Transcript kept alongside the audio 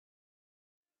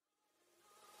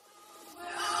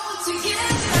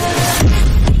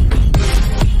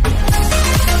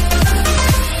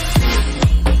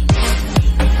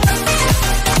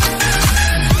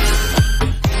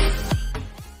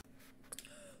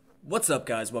What's up,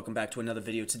 guys? Welcome back to another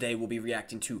video. Today we'll be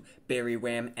reacting to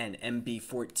Berywam and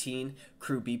Mb14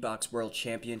 Crew Beatbox World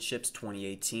Championships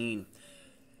 2018.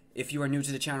 If you are new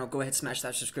to the channel, go ahead, smash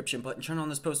that subscription button, turn on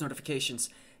those post notifications,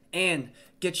 and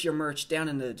get your merch down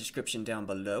in the description down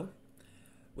below.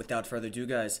 Without further ado,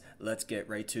 guys, let's get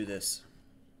right to this.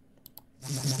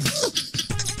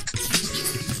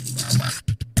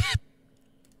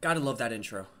 Gotta love that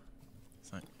intro.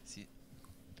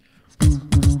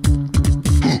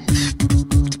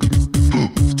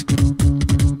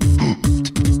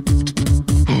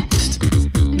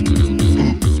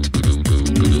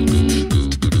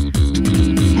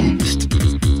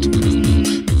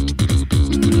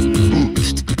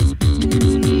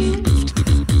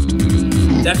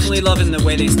 Definitely loving the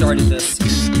way they started this.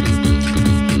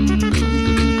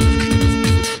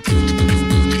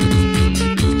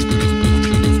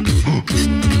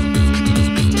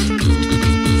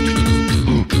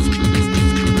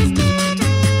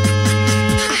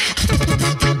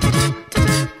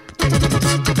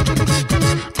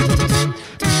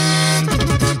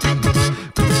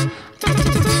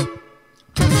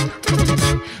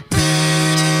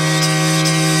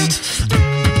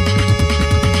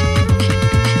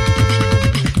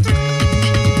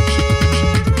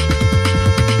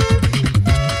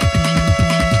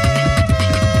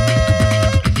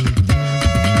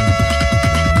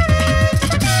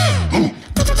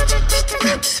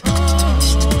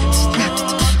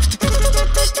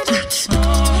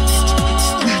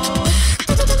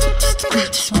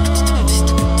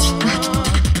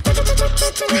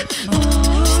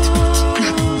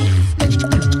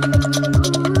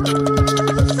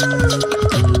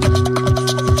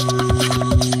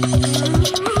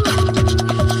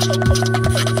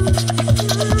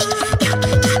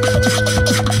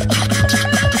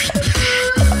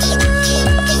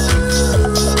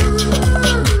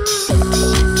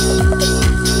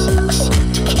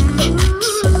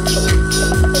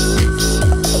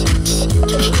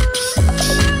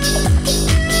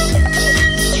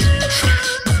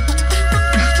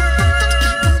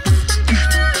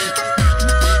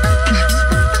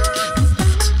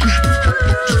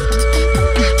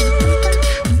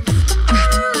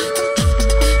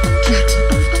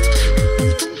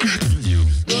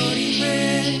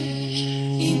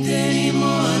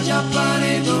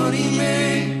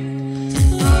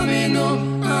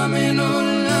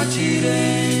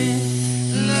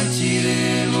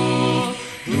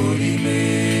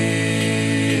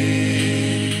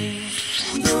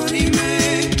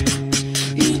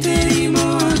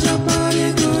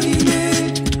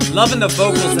 Loving the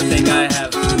vocals that they gotta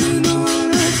have.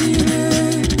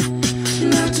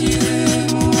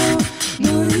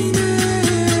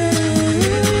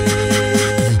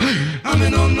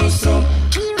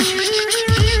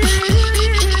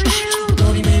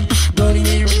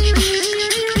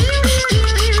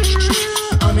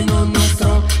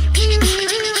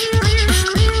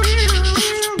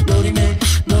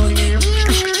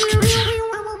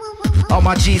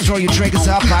 My G's, throw your triggers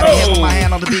up. I hit with my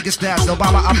hand on the biggest stats.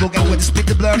 Obama, I'm looking with the spit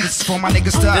the blur. This is for my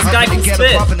niggas stuff. This guy can get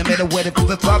spit. up in the middle with it,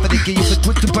 flip up and get you the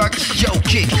quick to buck. Yo,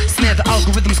 kick, snare, the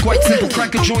algorithm's quite simple.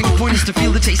 Crack a joint, the point is to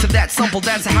feel the taste of that sample.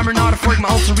 That's a hammer, not a fork. My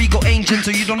alter ego ain't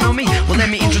gentle. You don't know me? Well, let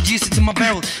me introduce you to my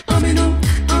barrel.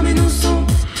 Ameno, so,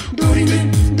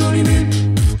 dorime,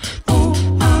 oh,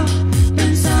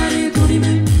 pensare,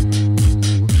 dorime.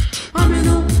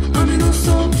 Ameno,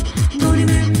 so,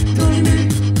 dorime.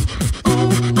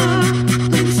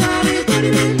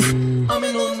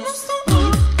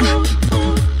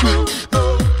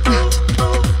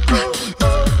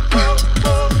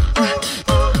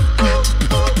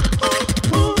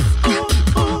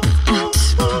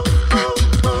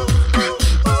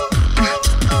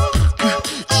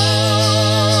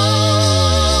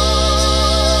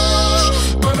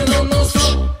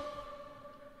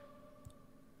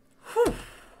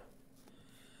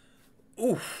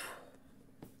 Oof.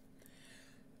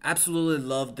 Absolutely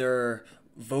loved their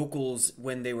vocals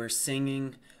when they were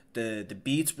singing. The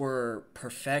beats were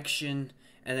perfection,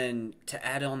 and then to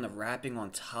add on the rapping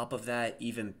on top of that,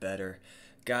 even better.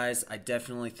 Guys, I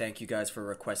definitely thank you guys for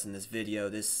requesting this video.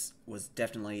 This was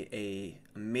definitely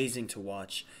amazing to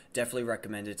watch. Definitely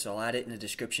recommend it, so I'll add it in the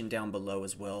description down below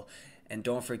as well. And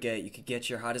don't forget, you can get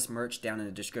your hottest merch down in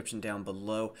the description down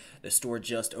below. The store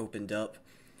just opened up.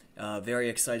 Very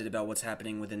excited about what's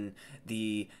happening within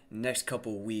the next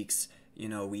couple weeks. You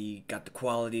know, we got the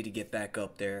quality to get back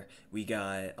up there. We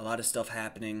got a lot of stuff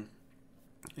happening.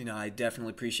 You know, I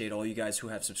definitely appreciate all you guys who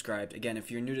have subscribed. Again, if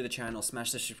you're new to the channel,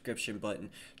 smash the subscription button.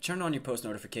 Turn on your post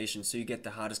notifications so you get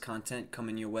the hottest content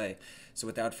coming your way. So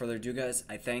without further ado, guys,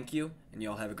 I thank you, and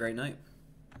y'all have a great night.